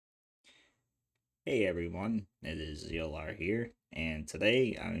Hey everyone, it is ZLR here, and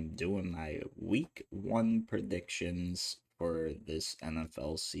today I'm doing my week one predictions for this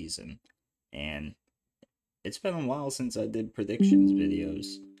NFL season. And it's been a while since I did predictions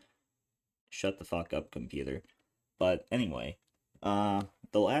videos. Shut the fuck up, computer. But anyway, the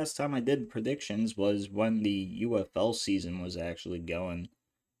last time I did predictions was when the UFL season was actually going.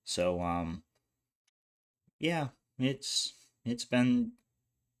 So, yeah, it's been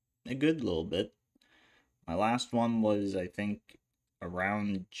a good little bit. My last one was, I think,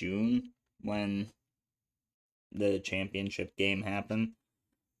 around June when the championship game happened,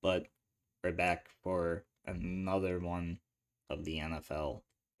 but we're back for another one of the NFL.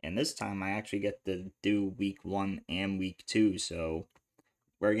 And this time I actually get to do week one and week two, so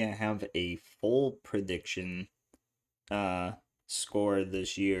we're gonna have a full prediction uh score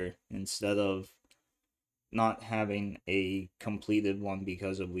this year instead of not having a completed one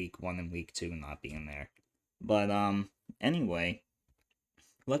because of week one and week two not being there. But anyway,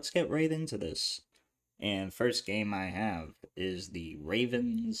 let's get right into this. And first game I have is the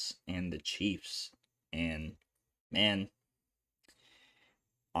Ravens and the Chiefs. And man,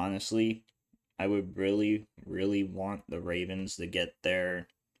 honestly, I would really, really want the Ravens to get their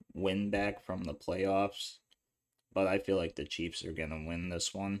win back from the playoffs. But I feel like the Chiefs are gonna win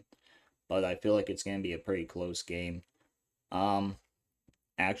this one. But I feel like it's gonna be a pretty close game. Um,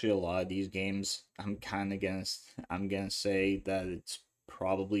 Actually, a lot of these games, I'm gonna say that it's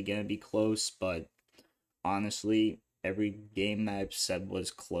probably gonna be close, but honestly, every game that I've said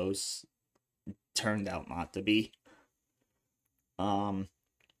was close turned out not to be. Um,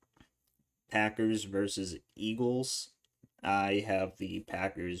 Packers versus Eagles. I have the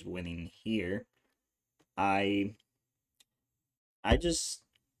Packers winning here. I I just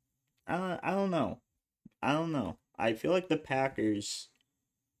I don't know. I don't know. I feel like the Packers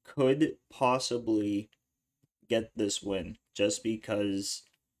could possibly get this win just because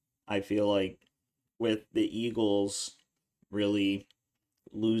I feel like with the Eagles really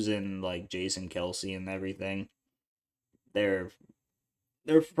losing like Jason Kelsey and everything, their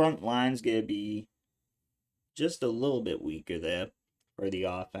their front line's gonna be just a little bit weaker there for the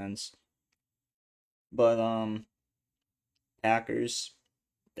offense. But Packers,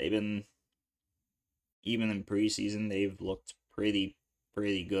 they've been even in preseason they've looked pretty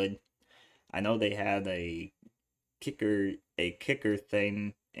good. I know they had a kicker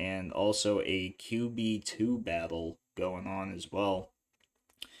thing and also a QB2 battle going on as well.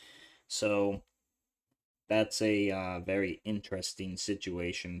 So that's a very interesting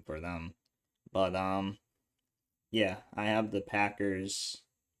situation for them. But yeah, I have the Packers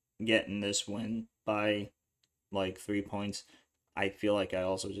getting this win by like 3 points. I feel like I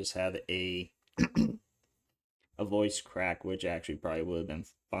also just had a voice crack, which actually probably would have been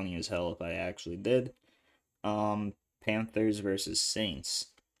funny as hell if I actually did. Panthers versus Saints.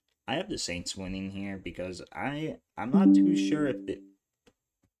 I have the Saints winning here because I'm not too sure if the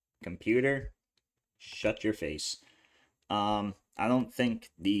computer shut your face. I don't think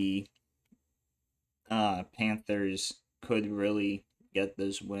the Panthers could really get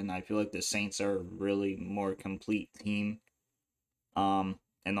this win. I feel like the Saints are a really more complete team.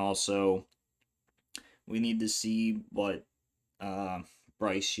 And also we need to see what uh,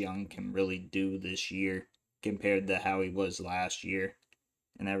 Bryce Young can really do this year compared to how he was last year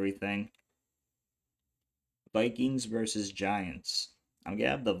and everything. Vikings versus Giants. I'm gonna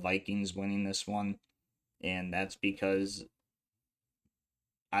have the Vikings winning this one, and that's because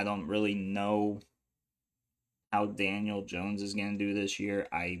I don't really know how Daniel Jones is gonna do this year.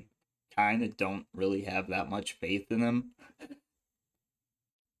 I kind of don't really have that much faith in him.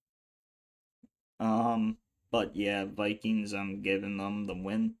 Um, but yeah, Vikings. I'm giving them the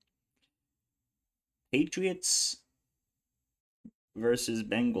win. Patriots versus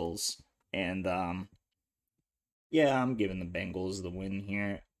Bengals, and yeah, I'm giving the Bengals the win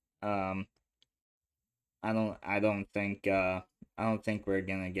here. Um, I don't think we're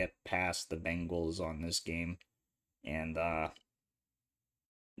gonna get past the Bengals on this game, and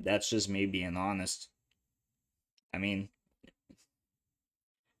that's just me being honest. I mean,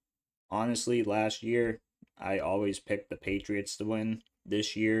 honestly, last year I always picked the Patriots to win.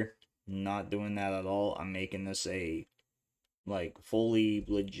 This year, not doing that at all. I'm making this a like fully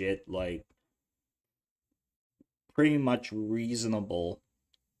legit, like pretty much reasonable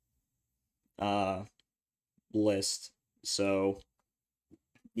uh list. So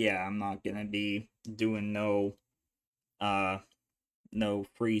yeah, I'm not gonna be doing uh no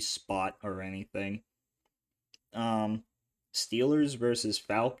free spot or anything. Um Steelers versus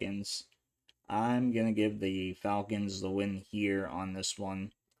Falcons. I'm gonna give the Falcons the win here on this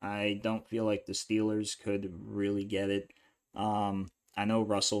one. I don't feel like the Steelers could really get it. I know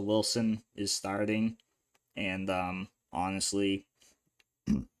Russell Wilson is starting, and honestly,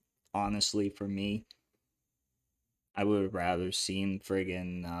 honestly, for me, I would have rather seen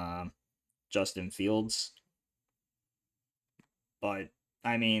friggin' Justin Fields. But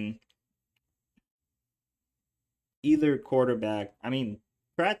I mean, either quarterback. I mean,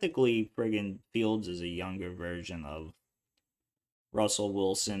 practically friggin' Fields is a younger version of Russell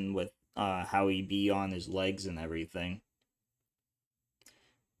Wilson with how he be on his legs and everything.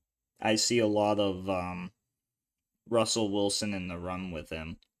 I see a lot of Russell Wilson in the run with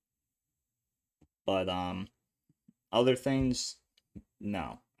him, but other things,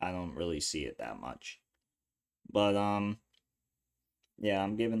 no, I don't really see it that much. But yeah,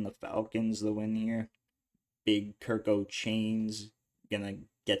 I'm giving the Falcons the win here. Big Kirko Chains gonna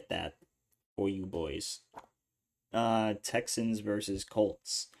get that for you boys. Texans versus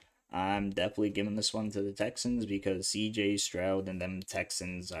Colts. I'm definitely giving this one to the Texans because CJ Stroud and them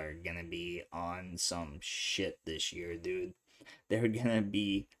Texans are gonna be on some shit this year, dude. They're gonna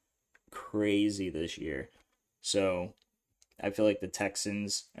be crazy this year. So I feel like the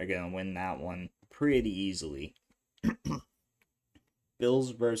Texans are gonna win that one pretty easily.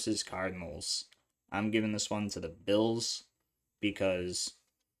 Bills versus Cardinals. I'm giving this one to the Bills because,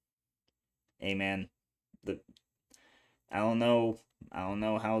 hey man, the I don't know. I don't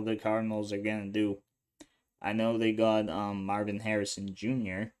know how the Cardinals are gonna do. I know they got Marvin Harrison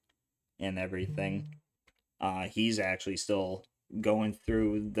Jr. and everything. He's actually still going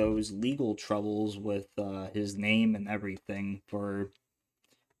through those legal troubles with his name and everything for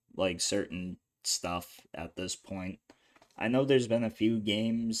like certain stuff at this point. I know there's been a few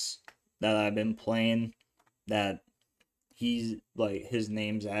games that I've been playing that he's like his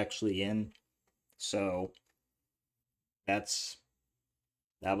name's actually in. So that's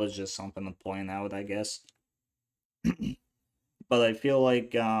that was just something to point out, I guess. But I feel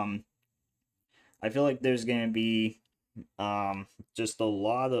like there's gonna be just a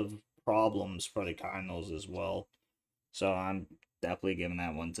lot of problems for the Cardinals as well. So I'm definitely giving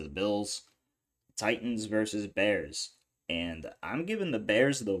that one to the Bills. Titans versus Bears. And I'm giving the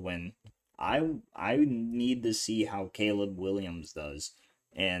Bears the win. I need to see how Caleb Williams does.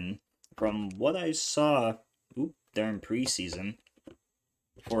 And from what I saw during preseason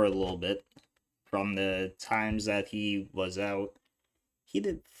for a little bit, from the times that he was out, he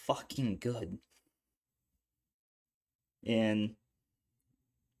did fucking good. And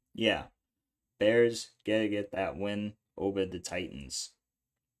yeah, Bears gotta get that win over the Titans.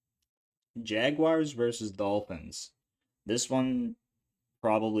 Jaguars versus Dolphins. This one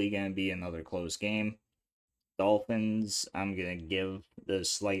probably gonna be another close game. Dolphins, I'm gonna give the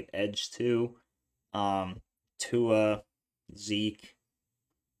slight edge to. Tua, Zeke,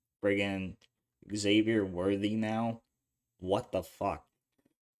 friggin' Xavier Worthy now. What the fuck?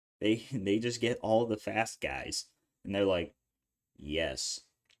 They just get all the fast guys, and they're like, yes.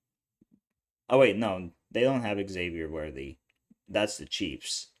 Oh wait, no, they don't have Xavier Worthy. That's the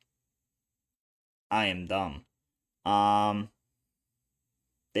Chiefs. I am dumb. Um,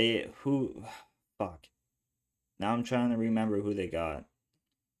 they who, fuck. Now I'm trying to remember who they got.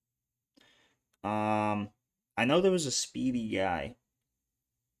 I know there was a speedy guy.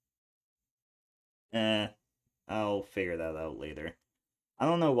 Eh, I'll figure that out later. I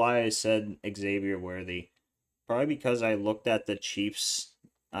don't know why I said Xavier Worthy. Probably because I looked at the Chiefs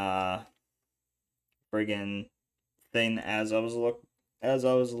friggin' thing as I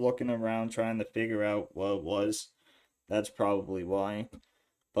was looking around trying to figure out what it was. That's probably why.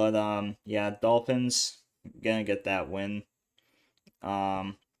 But yeah, Dolphins gonna get that win.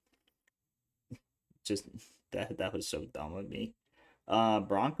 Um just that was so dumb of me.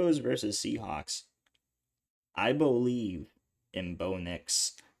 Broncos versus Seahawks. I believe in Bo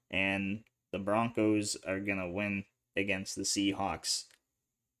Nix, and the Broncos are gonna win against the Seahawks.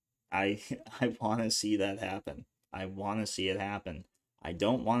 I I want to see that happen. I want to see it happen. I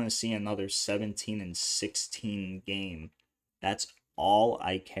don't want to see another 17-16 game. That's all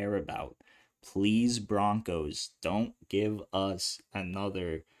I care about. Please, Broncos, don't give us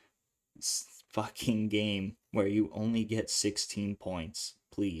another fucking game where you only get 16 points.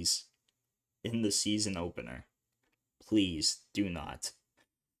 Please. In the season opener. Please do not.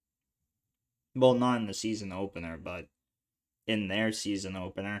 Well, not in the season opener, but in their season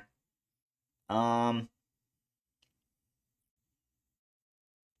opener. Um,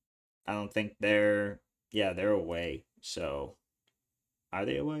 I don't think they're away. So, are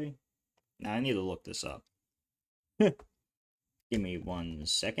they away? Now I need to look this up. Give me 1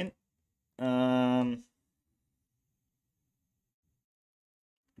 second. Um,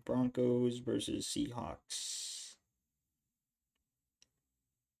 Broncos versus Seahawks.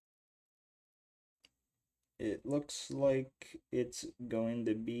 It looks like it's going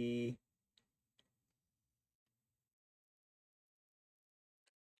to be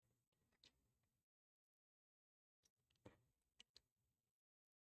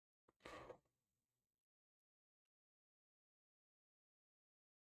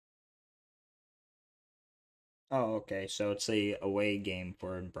oh, okay. So it's a away game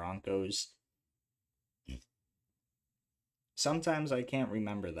for Broncos. Sometimes I can't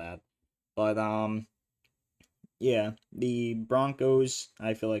remember that. But yeah, the Broncos,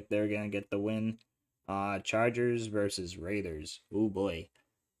 I feel like they're going to get the win. Chargers versus Raiders. Oh boy.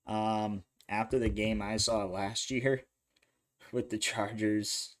 After the game I saw last year with the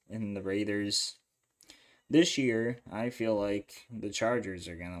Chargers and the Raiders, this year I feel like the Chargers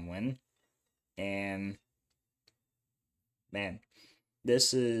are going to win. And man,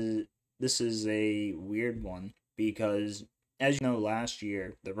 this is a weird one because as you know last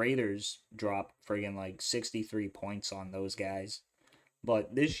year the Raiders dropped friggin' like 63 points on those guys.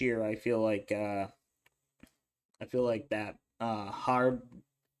 But this year I feel like that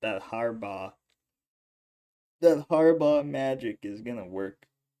Harbaugh that Harbaugh magic is going to work.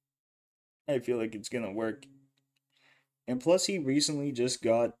 I feel like it's going to work. And plus he recently just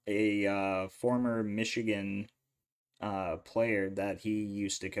got a former Michigan player that he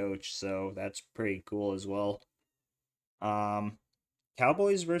used to coach, so that's pretty cool as well. Um,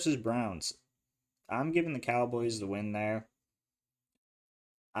 Cowboys versus Browns. I'm giving the Cowboys the win there.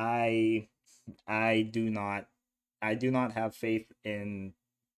 I I do not I do not have faith in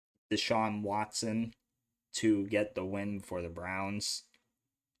Deshaun Watson to get the win for the Browns.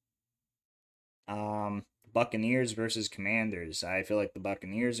 Buccaneers versus Commanders. I feel like the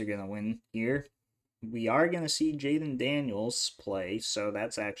Buccaneers are gonna win here. We are gonna see Jaden Daniels play, so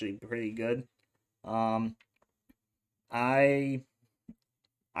that's actually pretty good. Um, I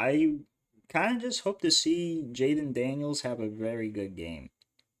I kind of just hope to see Jaden Daniels have a very good game.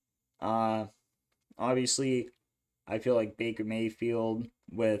 Uh, Obviously, I feel like Baker Mayfield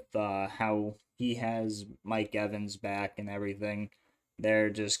with how he has Mike Evans back and everything, they're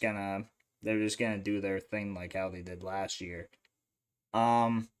just gonna they're just gonna do their thing like how they did last year.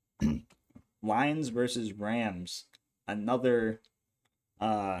 Um, Lions versus Rams, another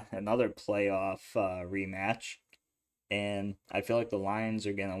another playoff rematch, and I feel like the Lions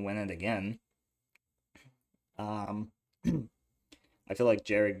are gonna win it again. Um, I feel like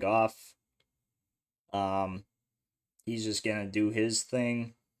Jared Goff, um, he's just gonna do his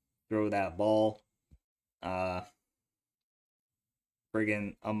thing, throw that ball. Uh,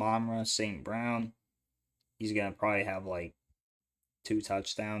 Friggin' Amon-Ra St. Brown, he's gonna probably have like 2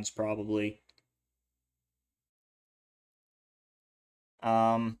 touchdowns probably.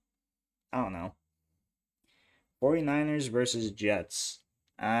 Um, I don't know. 49ers versus Jets.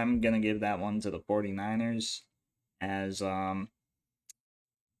 I'm gonna give that one to the 49ers as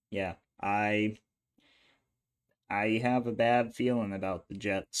yeah, I have a bad feeling about the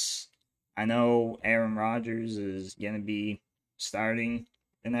Jets. I know Aaron Rodgers is going to be starting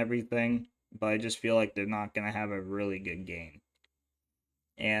and everything, but I just feel like they're not going to have a really good game.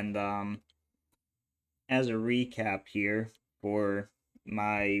 And as a recap here for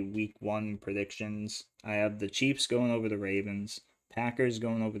my week 1 predictions, I have the Chiefs going over the Ravens, Packers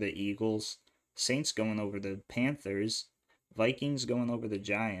going over the Eagles, Saints going over the Panthers, Vikings going over the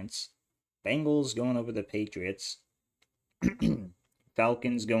Giants, Bengals going over the Patriots,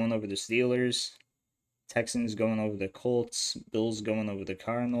 Falcons going over the Steelers, Texans going over the Colts, Bills going over the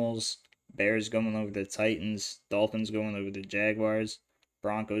Cardinals, Bears going over the Titans, Dolphins going over the Jaguars,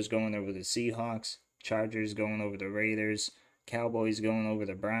 Broncos going over the Seahawks, Chargers going over the Raiders, Cowboys going over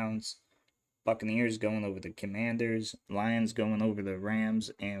the Browns, Buccaneers going over the Commanders, Lions going over the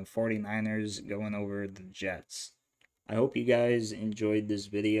Rams, and 49ers going over the Jets. I hope you guys enjoyed this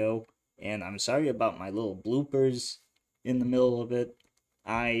video, and I'm sorry about my little bloopers in the middle of it.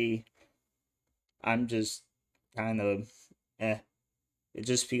 I I'm just kind of eh. It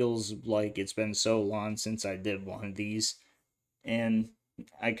just feels like it's been so long since I did one of these, and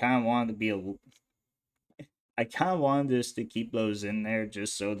I kind of wanted to be a I kind of wanted this to keep those in there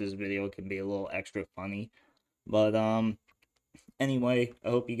just so this video can be a little extra funny. But anyway, I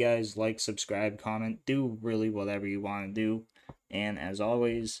hope you guys like, subscribe, comment, do really whatever you want to do. And as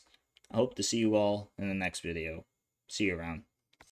always, I hope to see you all in the next video. See you around.